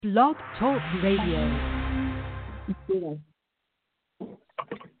Blog Talk Radio.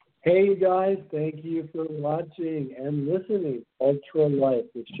 Hey you guys, thank you for watching and listening. Ultra Life,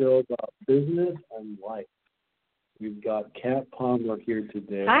 the show about business and life. We've got Kat Palmer here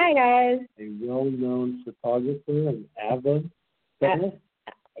today. Hi guys. A well-known photographer and avid feminist.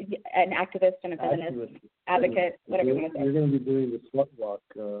 An activist and a feminist advocate, whatever you want to say. You're going to be doing the Slut Walk.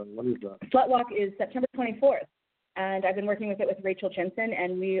 When is that? Slut Walk is September 24th, and I've been working with it with Rachel Jensen,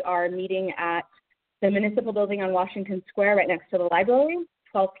 and we are meeting at the Municipal Building on Washington Square right next to the library,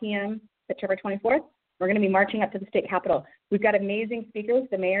 12 p.m. September 24th. We're going to be marching up to the state capitol. We've got amazing speakers,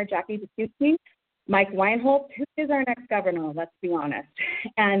 the mayor, Jackie Basuski, Mike Weinholz, who is our next governor, let's be honest,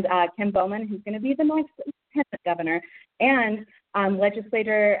 and Kim Bowman, who's going to be the next lieutenant governor, and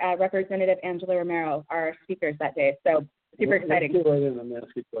legislator Representative Angela Romero are our speakers that day. So super exciting. Let's get right in and ask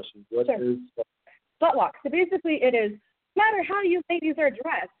you a question. What is Slut Walk? So basically it is, no matter how you ladies are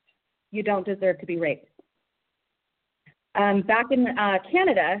dressed, you don't deserve to be raped. Back in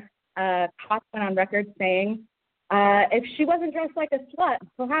Canada, Cox went on record saying if she wasn't dressed like a slut,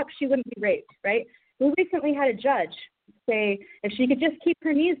 perhaps she wouldn't be raped, right? We recently had a judge say if she could just keep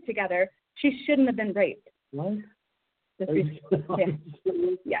her knees together, she shouldn't have been raped. What?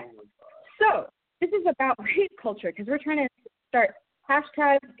 Yeah. So this is about rape culture because we're trying to start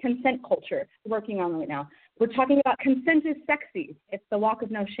hashtag consent culture working on right now. We're talking about consent is sexy. It's the walk of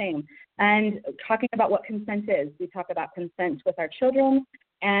no shame. And talking about what consent is. We talk about consent with our children.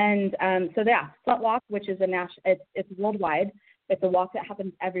 And so yeah, Slut Walk, which is it's worldwide. It's a walk that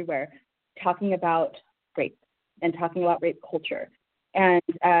happens everywhere, talking about rape and talking about rape culture. And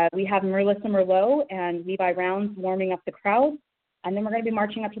we have Marissa Merlot and Levi Rounds warming up the crowd. And then we're going to be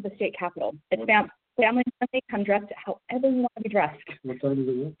marching up to the state capitol. It's family friendly. Come dressed however you want to be dressed. What time is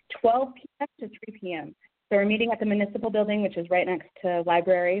it? 12 p.m. to 3 p.m. So we're meeting at the Municipal Building, which is right next to the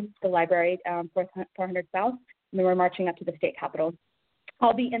library, 400 South. And then we're marching up to the state capitol.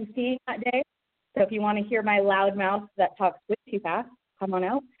 I'll be emceeing that day. So if you want to hear my loud mouth that talks way too fast, come on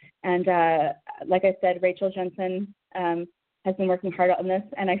out. And like I said, Rachel Jensen has been working hard on this,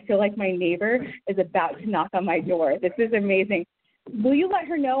 and I feel like my neighbor is about to knock on my door. This is amazing. Will you let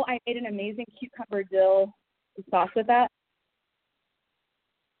her know I made an amazing cucumber dill sauce with that?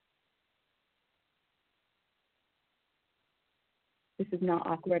 This is not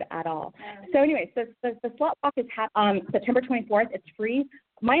awkward at all. So anyway, the Slut Walk is September 24th. It's free.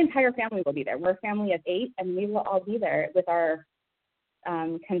 My entire family will be there. We're a family of 8, and we will all be there with our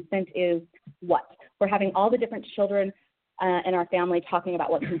consent is what? We're having all the different children in our family talking about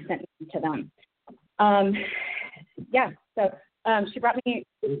what consent means to them. Yeah, so she brought me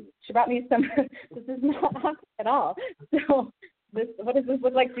some, this is not awkward at all. So what does this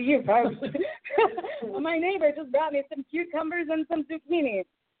look like to you, folks? My neighbor just brought me some cucumbers and some zucchini.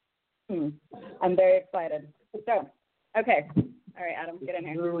 I'm very excited. So, okay. All right, Adam, get in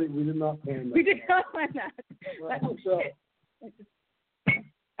here. Literally, we did not plan that. We did not plan that. Right, so,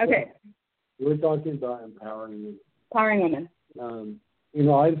 okay. So we're talking about empowering women. Empowering women.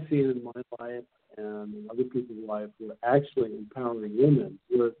 I've seen in my life and in other people's life who are actually empowering women.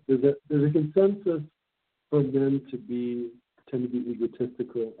 There's a consensus for men to tend to be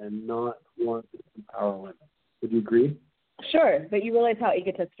egotistical and not want to empower women. Would you agree? Sure, but you realize how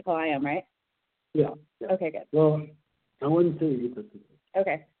egotistical I am, right? Yeah. Okay, good. Well, I wouldn't say egotistical.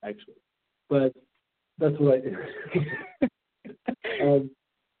 Okay. Actually, but that's what I do.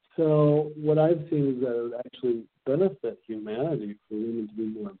 So what I've seen is that it would actually benefit humanity for women to be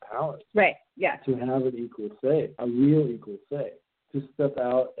more empowered. Right, yeah. To have an equal say, a real equal say. To step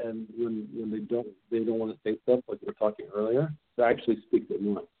out and when they don't want to say stuff like we were talking earlier, to actually speak their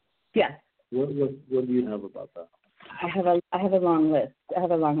mind. Yes. What do you have about that? I have a long list. So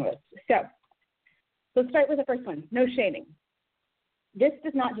let's start with the first one, no shaming. This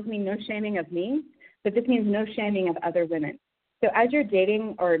does not just mean no shaming of me, but this means no shaming of other women. So as you're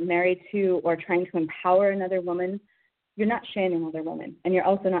dating or married to or trying to empower another woman, you're not shaming other women, and you're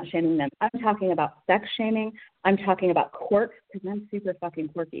also not shaming them. I'm talking about sex shaming. I'm talking about quirks, because I'm super fucking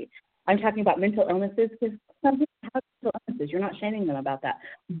quirky. I'm talking about mental illnesses, because some people have mental illnesses. You're not shaming them about that.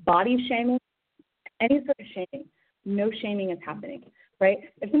 Body shaming, any sort of shaming. No shaming is happening, right?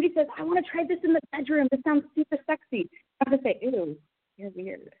 If somebody says, I want to try this in the bedroom, this sounds super sexy, I have to say, ew, you're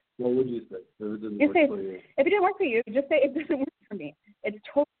weird. What would you say? If it didn't work for you, just say it doesn't work for me. It's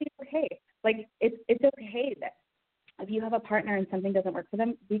totally okay. Like, it's okay that if you have a partner and something doesn't work for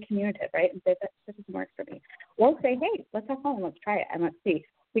them, be communicative, right? And say, that this doesn't work for me. Or say, hey, let's have fun, let's try it, and let's see.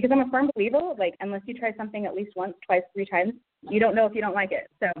 Because I'm a firm believer, like, unless you try something at least once, twice, 3 times, you don't know if you don't like it.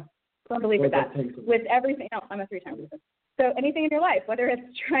 So, firm believer that. With everything, no, I'm a 3-time person. So anything in your life, whether it's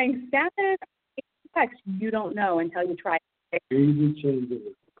trying salmon or sex, you don't know until you try it. Easy change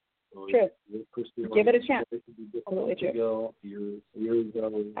it. So True. Give it a chance. It could be Absolutely true. ago, years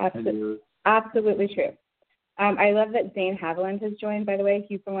ago, 10 years. Absolutely true. I love that Zane Haviland has joined, by the way.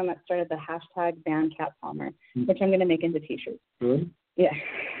 He's the one that started the hashtag Ban Cat Palmer, which I'm going to make into T-shirts. Good? Yeah.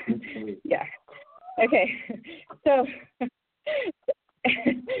 Yeah. Okay. So.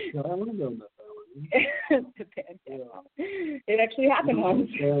 Yeah, I want to know about that one. The Ban Cat Palmer. It actually happened once.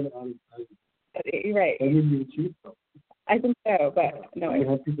 You're right. I didn't even choose them. I think so, but no. You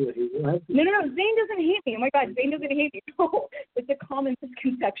have people that hate you. No. Zane doesn't hate me. Oh, my God. Zane doesn't hate me. No. It's a common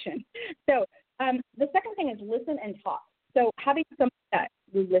misconception. So the second thing is listen and talk. So having somebody that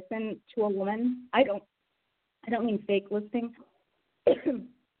you listen to a woman, I don't mean fake listening, but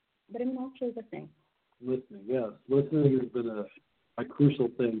I mean actually listening. Listening, yes. Listening has been a crucial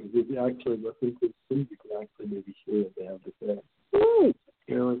thing, because if you actually listen to them, you can actually maybe hear what they have to say. Ooh.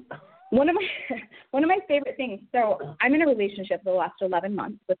 You know, One of my favorite things. So I'm in a relationship for the last 11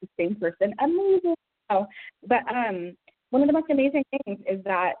 months with the same person. Amazing. Oh, but one of the most amazing things is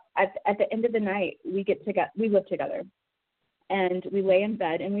that at the end of the night we live together, and we lay in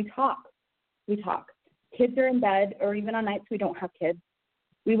bed and we talk. We talk. Kids are in bed, or even on nights we don't have kids.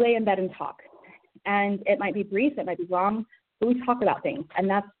 We lay in bed and talk, and it might be brief, it might be long, but we talk about things, and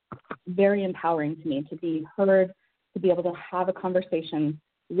that's very empowering to me, to be heard, to be able to have a conversation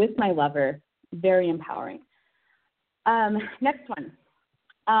with my lover. Very empowering. Next one,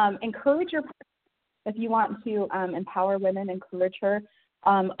 encourage your partner. If you want to empower women, encourage her.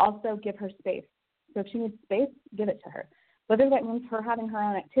 Also give her space. So if she needs space, give it to her. Whether that means her having her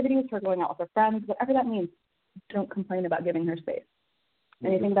own activities, her going out with her friends, whatever that means, don't complain about giving her space.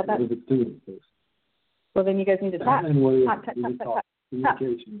 Anything about that? What if it's doing space? Well, then you guys need to talk. And what Talk.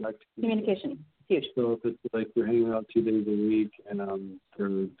 communication. Back to Communication. Huge. So if it's like you're hanging out 2 days a week and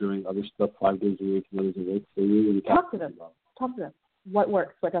you're doing other stuff 5 days a week, and that doesn't work for you, you talk to them. Talk to them. What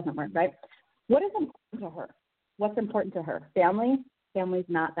works, what doesn't work, right? What is important to her? What's important to her? Family? Family's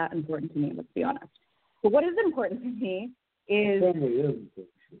not that important to me, let's be honest. But what is important to me is family is important.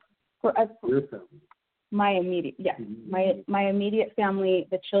 For us, your family. My immediate, yes, my immediate family,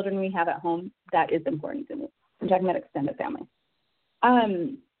 the children we have at home, that is important to me. I'm talking about extended family.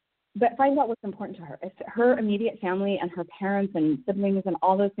 But find out what's important to her. If her immediate family and her parents and siblings and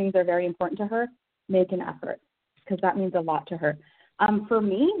all those things are very important to her, make an effort, because that means a lot to her. For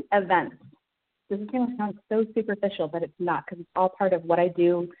me, events. This is going to sound so superficial, but it's not, because it's all part of what I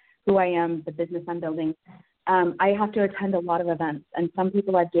do, who I am, the business I'm building. I have to attend a lot of events, and some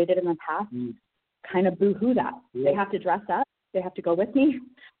people I've dated in the past kind of boo-hoo that. Yeah. They have to dress up. They have to go with me.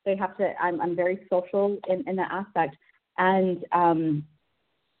 They have to. I'm very social in that aspect, and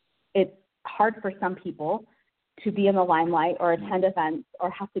it's hard for some people to be in the limelight or attend events or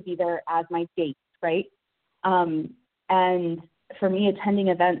have to be there as my date, right? And for me, attending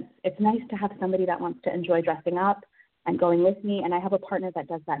events, it's nice to have somebody that wants to enjoy dressing up and going with me, and I have a partner that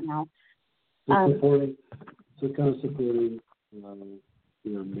does that now. Supporting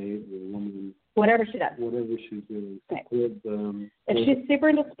your mate, your woman. Whatever she does. Whatever she's doing. Right. Support them. If she's super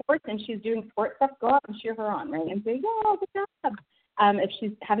into sports and she's doing sports stuff, go out and cheer her on, right? And say, yeah, good job. If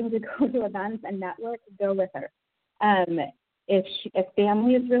she's having to go to events and network, go with her. If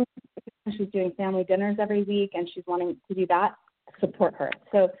family is really, she's doing family dinners every week and she's wanting to do that, support her.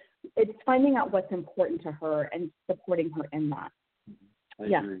 So it's finding out what's important to her and supporting her in that. I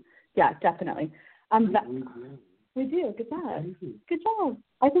agree. Yeah, definitely. We do. Good job. Good job.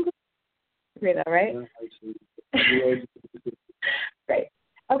 I think we agree though, right? Yeah, Great.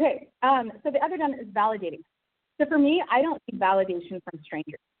 Okay. So the other one is validating. So for me, I don't need validation from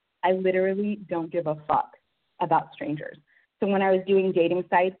strangers. I literally don't give a fuck about strangers. So when I was doing dating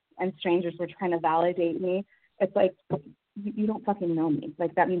sites and strangers were trying to validate me, it's like, you don't fucking know me.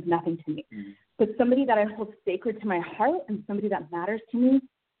 Like, that means nothing to me. Mm-hmm. But somebody that I hold sacred to my heart and somebody that matters to me,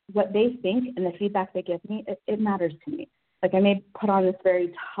 what they think and the feedback they give me, it matters to me. Like, I may put on this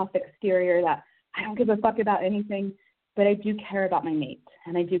very tough exterior that I don't give a fuck about anything, but I do care about my mate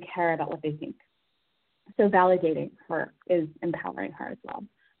and I do care about what they think. So validating her is empowering her as well.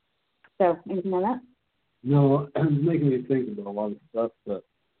 So anything on that? No, it's making me think about a lot of stuff, but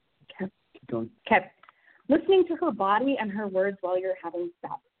okay. Keep going. Okay. Listening to her body and her words while you're having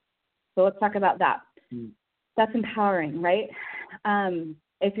sex. So let's talk about that. That's empowering, right?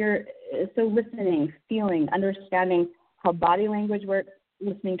 If you're so listening, feeling, understanding how body language works,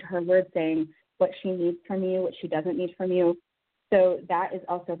 listening to her words, saying what she needs from you, what she doesn't need from you. So that is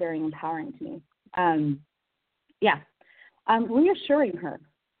also very empowering to me. Reassuring her.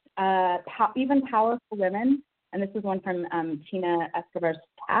 Even powerful women and this is one from Tina Escobar's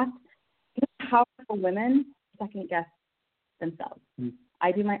task. Powerful women second guess themselves.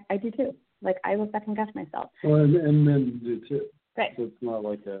 I do too. Like, I will second guess myself. Well, and men do too. Right. So it's not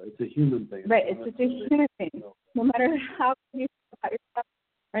like it's a human thing. Right. It's just a human thing. No matter how you feel about yourself,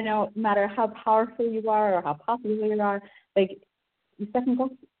 or no matter how powerful you are or how popular you are, like, you second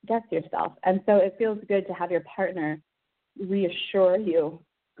guess yourself. And so it feels good to have your partner reassure you.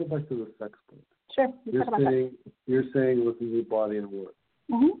 Go back to the sex point. Sure. You're saying listen to your body and words.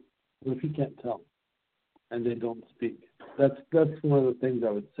 Mm-hmm. What if you can't tell and they don't speak? That's one of the things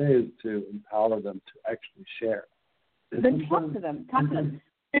I would say is to empower them to actually share. Then talk to them.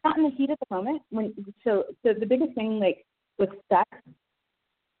 You're not in the heat of the moment. So the biggest thing, like with sex,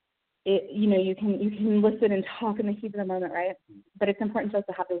 you can listen and talk in the heat of the moment, right? But it's important to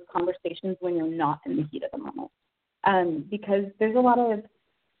also have those conversations when you're not in the heat of the moment, because there's a lot of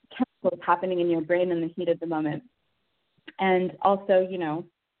chemicals happening in your brain in the heat of the moment, and also,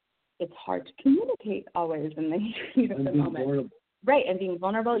 it's hard to communicate always in the heat of the moment. Vulnerable. Right, and being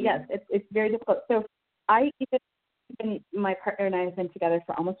vulnerable, yes, it's very difficult. So my partner and I have been together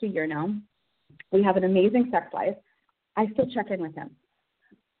for almost a year now. We have an amazing sex life. I still check in with him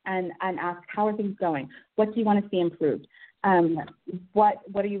and ask, how are things going? What do you want to see improved? What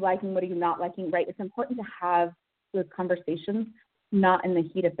are you liking? What are you not liking? Right? It's important to have those conversations not in the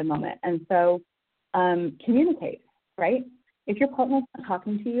heat of the moment. And so communicate, right? If your partner's not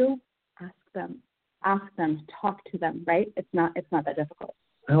talking to you, ask them, talk to them, right? It's not that difficult.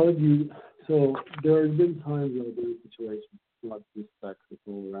 How would you? So there have been times when I've been in situations, not just sex, it's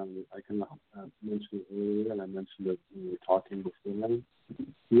all around me. I can mention it earlier, and I mentioned it when we were talking before.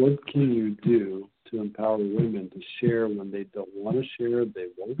 What can you do to empower women to share when they don't want to share, they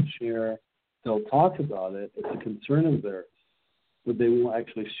won't share, they'll talk about it, it's a concern of theirs, but they won't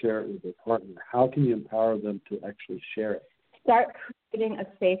actually share it with their partner? How can you empower them to actually share it? Start creating a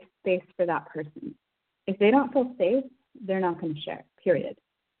safe space for that person. If they don't feel safe, they're not going to share, period.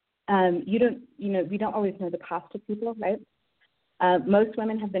 We don't always know the cost of people, right? Most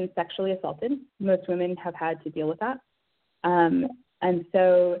women have been sexually assaulted. Most women have had to deal with that. And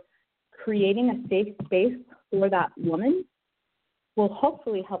so creating a safe space for that woman will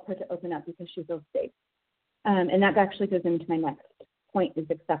hopefully help her to open up because she feels safe. And that actually goes into my next point, is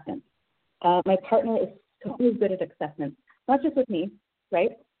acceptance. My partner is so good at acceptance, not just with me,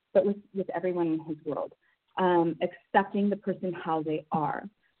 right, but with everyone in his world. Accepting the person how they are,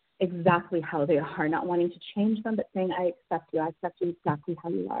 exactly how they are, not wanting to change them, but saying, I accept you exactly how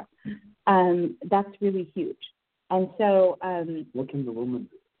you are. That's really huge. And so what can the woman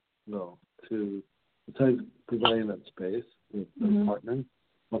do, though, besides providing that space with their partner,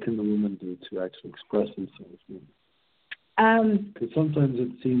 what can the woman do to actually express themselves? Because sometimes it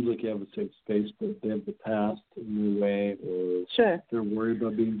seems like you have a safe space, but they have the past in their way, or they're worried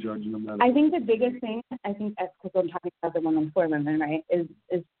about being judged no matter. I think the biggest thing, because I'm talking about the women for women, right, is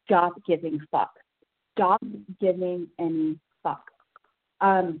stop giving fuck. Stop giving any fuck.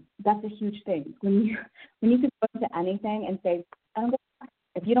 That's a huge thing. When you can go into anything and say, I don't give a fuck.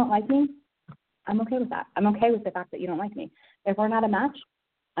 If you don't like me, I'm okay with that. I'm okay with the fact that you don't like me. If we're not a match,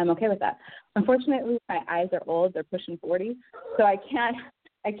 I'm okay with that. Unfortunately, my eyes are old. They're pushing 40, so I can't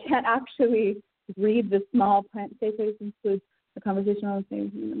actually read the small print. Safe space includes the conversational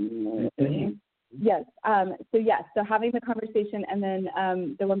things. Yes. So having the conversation, and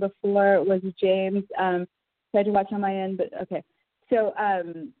then the one before was James. Tried to watch on my end, but okay. So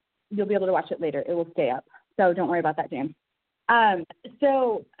you'll be able to watch it later. It will stay up. So don't worry about that, James.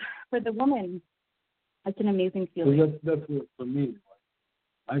 So for the woman, it's an amazing feeling. Well, that's what for me.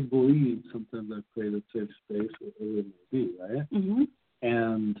 I believe sometimes I create a safe space, whatever it may be, right? Mm-hmm.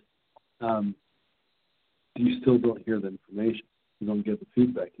 And you still don't hear the information. You don't get the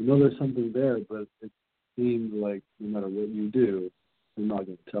feedback. You know there's something there, but it seems like no matter what you do, they're not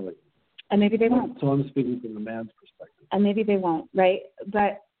going to tell you. And maybe they won't. So I'm speaking from the man's perspective. And maybe they won't, right?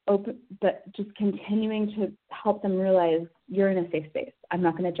 But just continuing to help them realize you're in a safe space. I'm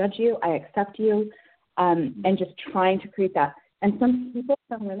not going to judge you. I accept you, and just trying to create that. And some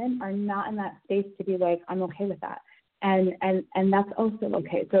women are not in that space to be like, I'm okay with that. And that's also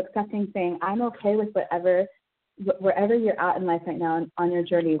okay. So accepting, saying, I'm okay with wherever you're at in life right now on your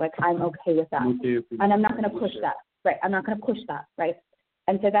journey, like, I'm okay with that. Okay, and I'm not going to push that. Right. I'm not going to push that. Right.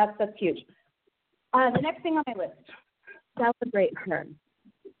 And so that's huge. The next thing on my list, celebrate her.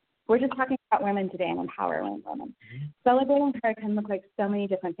 We're just talking about women today and empowering women. Mm-hmm. Celebrating her can look like so many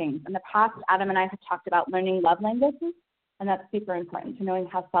different things. In the past, Adam and I have talked about learning love languages. And that's super important, to knowing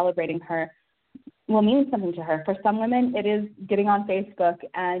how celebrating her will mean something to her. For some women, it is getting on Facebook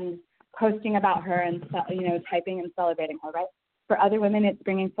and posting about her and, typing and celebrating her, right? For other women, it's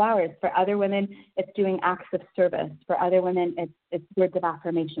bringing flowers. For other women, it's doing acts of service. For other women, it's words of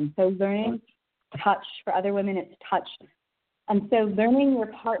affirmation. So learning touch. For other women, it's touch. And so learning your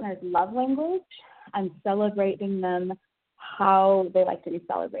partner's love language and celebrating them how they like to be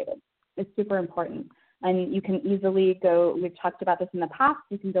celebrated is super important. And you can easily go, we've talked about this in the past,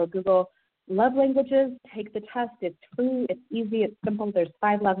 you can go Google love languages, take the test. It's free, it's easy, it's simple. There's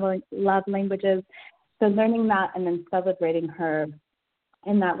 5 love languages. So learning that and then celebrating her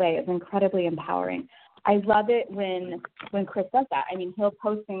in that way is incredibly empowering. I love it when Chris does that. I mean, he'll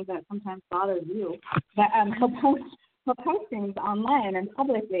post things that sometimes bother you, but he'll post things online and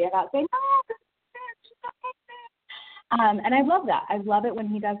publicly about saying, oh, this is good, and I love that. I love it when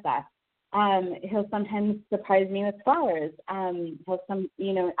he does that. He'll sometimes surprise me with flowers.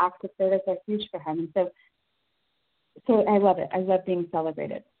 Acts of service are huge for him. And so I love it. I love being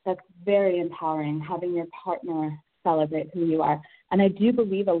celebrated. That's very empowering, having your partner celebrate who you are. And I do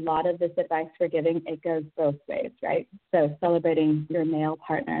believe a lot of this advice for giving, it goes both ways, right? So celebrating your male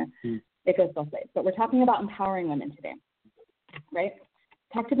partner, it goes both ways. But we're talking about empowering women today, right?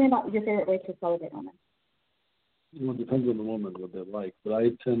 Talk to me about your favorite way to celebrate women. Well, it depends on the woman, what they like. But I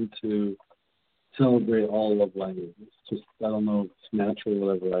tend to celebrate all love languages. Just, I don't know if it's natural,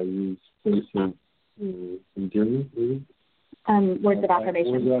 whatever. I use voice of endearment, maybe. Words of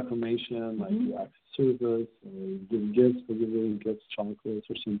affirmation. Words of affirmation, I do acts of service, give gifts, I give really gifts, chocolates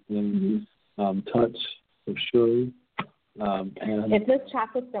or something. Touch, for sure. And if those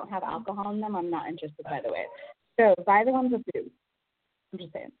chocolates don't have alcohol in them, I'm not interested, by the way. So buy the ones with booze. I'm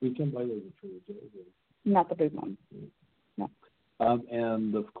just saying. We can buy those for the not the booze ones. No.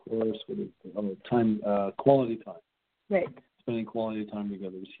 And of course, quality time. Right. Spending quality time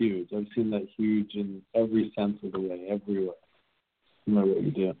together is huge. I've seen that huge in every sense of the way, everywhere. No matter what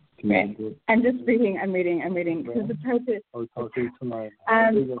you do. Right. I'm just reading. I'm reading. Because it's hard to. I was talking tonight.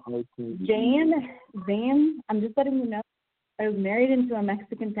 Zane, I'm just letting you know, I was married into a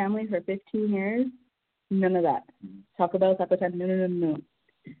Mexican family for 15 years. None of that. Taco Bell, taco time. No.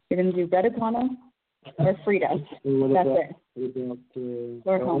 You're going to do bread iguana or Fritos. That's it.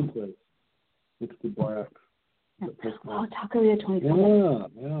 Or home. It's the black. Oh, Taqueria 27.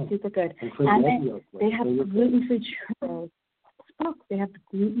 Yeah. Super good. And they have gluten-free churros. Fuck, they have the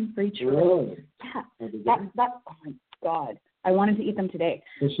gluten-free churros. Really? Yeah. That. Oh my God. I wanted to eat them today.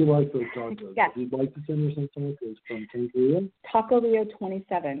 Well, she likes those tacos. Yes. If you'd like to send her some tacos from Tageldin. Taqueria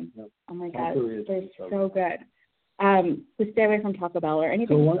 27. Yep. Oh my God. They're so good. So stay away from Taco Bell or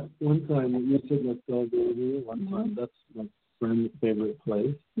anything. So one time, you said let's go here. One time, that's my friend's favorite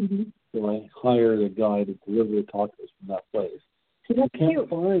place. So I hired a guy to deliver tacos from that place. See, that's you can't cute.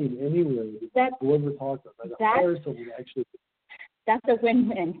 find anywhere to deliver tacos. I hire someone to actually. That's a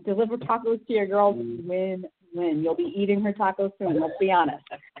win-win. Deliver tacos to your girl, win-win. You'll be eating her tacos soon, let's be honest.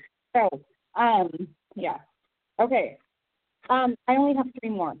 So, yeah. Okay. I only have 3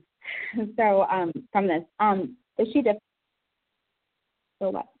 more. So, from this. Is she different? So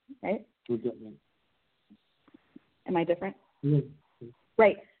what, right? Am I different? Yeah.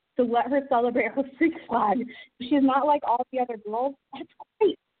 Right. So let her celebrate her freak flag. She's not like all the other girls. That's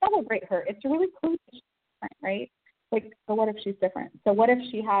great. Celebrate her. It's really cool that she's different, right? Like, so what if she's different? So what if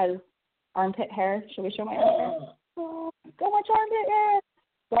she has armpit hair? Should we show my armpit hair? Oh, so much armpit hair,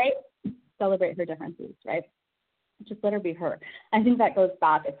 right? Celebrate her differences, right? Just let her be her. I think that goes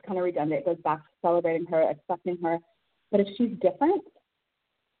back. It's kind of redundant. It goes back to celebrating her, accepting her. But if she's different,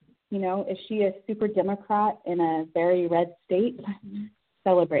 if she is super Democrat in a very red state,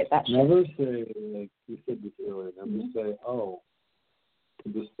 celebrate that shit. Never say, like you said this earlier, never say, oh, to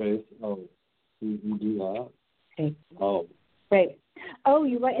this face, oh, you do that? Right. Oh. Right. Oh,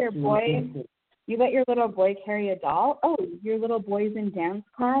 you let your little boy carry a doll? Oh, your little boy's in dance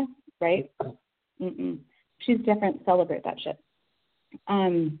class? Right? She's different. Celebrate that shit.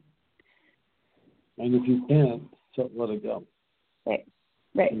 And if you can't, let it go. Right.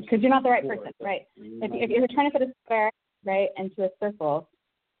 Because you're not the right person. Right. If you're trying to fit a square, right, into a circle,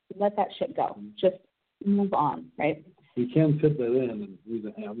 let that shit go. Just move on. Right. You can fit that in and use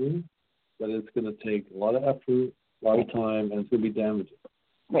a hammer, but it's going to take a lot of effort, a lot of time, and it's going to be damaging.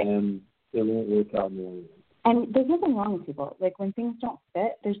 Right. And it won't work out in the long run. And there's nothing wrong with people. Like, when things don't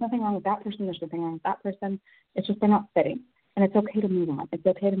fit, there's nothing wrong with that person. There's nothing wrong with that person. It's just they're not fitting. And it's okay to move on.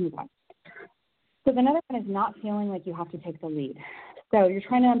 So another one is not feeling like you have to take the lead. So you're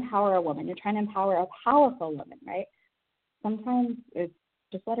trying to empower a woman. You're trying to empower a powerful woman, right? Sometimes it's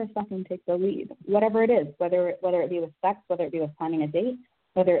just let her fucking take the lead. Whatever it is, whether it be with sex, whether it be with planning a date,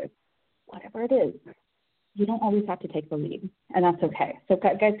 whatever it is. you don't always have to take the lead, and that's okay. So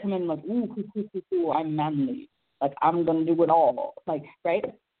guys come in like, ooh, I'm manly. Like, I'm going to do it all. Like, right?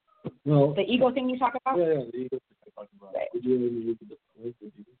 Well, the ego thing you talk about? Yeah, the ego thing I talk about. Right. Would you ever use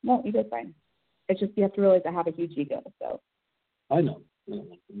it? No, ego's fine. It's just you have to realize I have a huge ego. So I know. I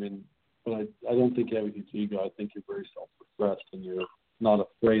mean, but I don't think you have a huge ego. I think you're very self-expressed and you're not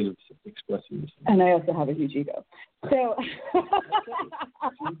afraid of expressing yourself. And I also have a huge ego. So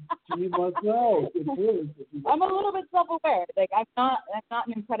you must know. I'm a little bit self-aware. Like, I'm not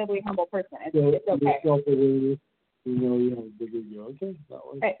an incredibly humble person. It's okay. Self-awareness, you know you have a big ego. Okay, that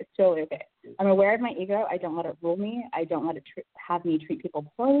was. It's totally okay. I'm aware of my ego. I don't let it rule me. I don't let it have me treat people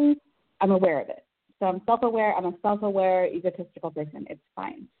poorly. I'm aware of it. So I'm self-aware. I'm a self-aware, egotistical person. It's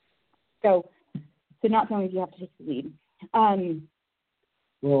fine. So not telling me you have to take the lead.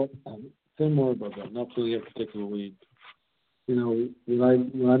 Well, say more about that. Not really a particular lead. You know,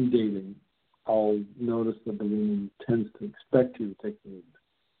 when I'm dating, I'll notice that the woman tends to expect you to take the lead.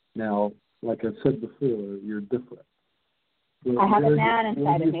 Now, like I said before, you're different. I have a man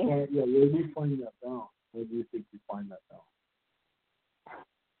inside of me. Where do you find that balance? Where do you think you find that balance?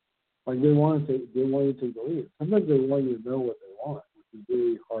 Like they want you to take the lead. Sometimes they want you to know what they want, which is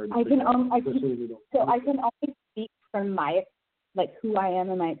really hard. I can only speak from my who I am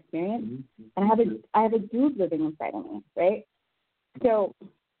and my experience. Mm-hmm. And I have a dude living inside of me, right? So,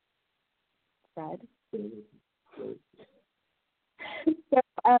 Fred. So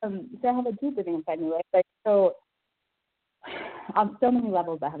I have a dude living inside me, right? So on so many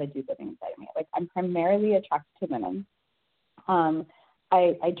levels, I have a dude living inside of me. Like, I'm primarily attracted to women.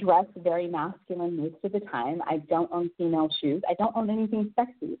 I dress very masculine most of the time. I don't own female shoes. I don't own anything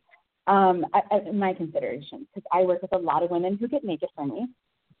sexy. In my consideration, because I work with a lot of women who get naked for me,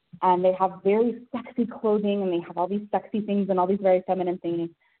 and they have very sexy clothing, and they have all these sexy things and all these very feminine things.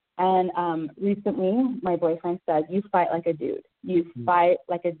 And recently, my boyfriend said, "You fight like a dude. You fight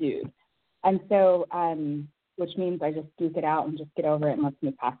like a dude." And so, which means I just duke it out and just get over it and let's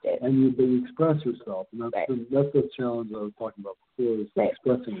move past it. And you express yourself, and that's the challenge I was talking about before, is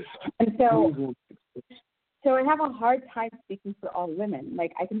expressing yourself. And so I have a hard time speaking for all women.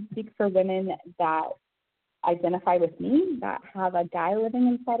 Like, I can speak for women that identify with me, that have a guy living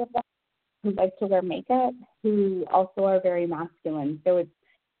inside of them, who likes to wear makeup, who also are very masculine. So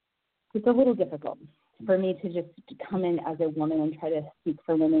it's a little difficult for me to just come in as a woman and try to speak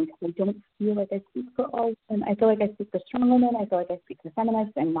for women, because I don't feel like I speak for all women. I feel like I speak for strong women. I feel like I speak for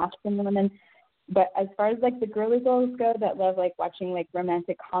feminists and masculine women. But as far as the girly girls go that love watching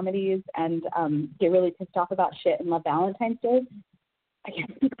romantic comedies and get really pissed off about shit and love Valentine's Day, I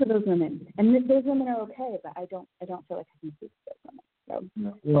can't speak for those women. And those women are okay, but I don't feel like I can speak for those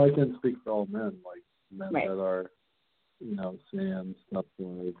women. So. Well, I can speak for all men, men right. that are, saying stuff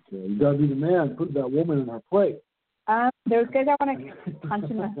like, you gotta be the man, put that woman in her place. Those guys I want to punch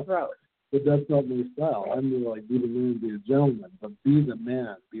in the throat. But that's not my style. I'm more be the man, be a gentleman, but be the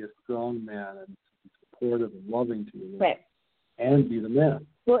man, be a strong man, and be supportive and loving to you. Right. And be the man.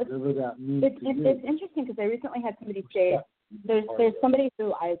 Well, whatever that means. It's interesting, because I recently had somebody say, there's somebody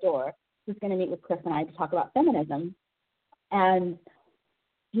who I adore who's going to meet with Chris and I to talk about feminism, and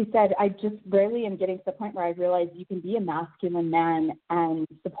he said, I just rarely am getting to the point where I realize you can be a masculine man and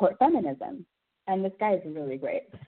support feminism. And this guy is really great.